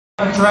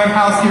A drag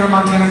house here in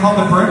Montana called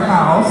the Brick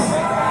House.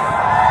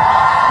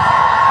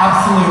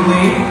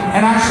 Absolutely.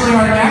 And actually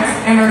our next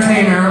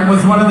entertainer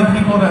was one of the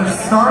people that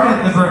started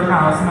the Brick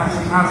House and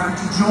actually asked her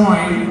to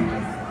join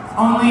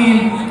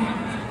only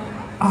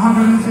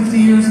 150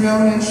 years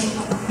ago-ish,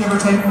 give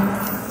or take.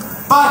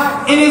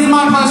 But it is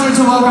my pleasure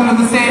to welcome to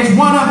the stage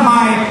one of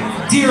my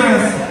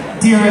dearest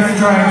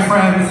drag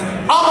friends,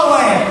 all the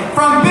way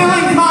from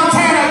Billings,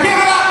 Montana. Give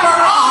it up for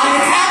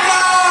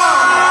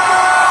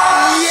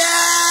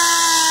Yes!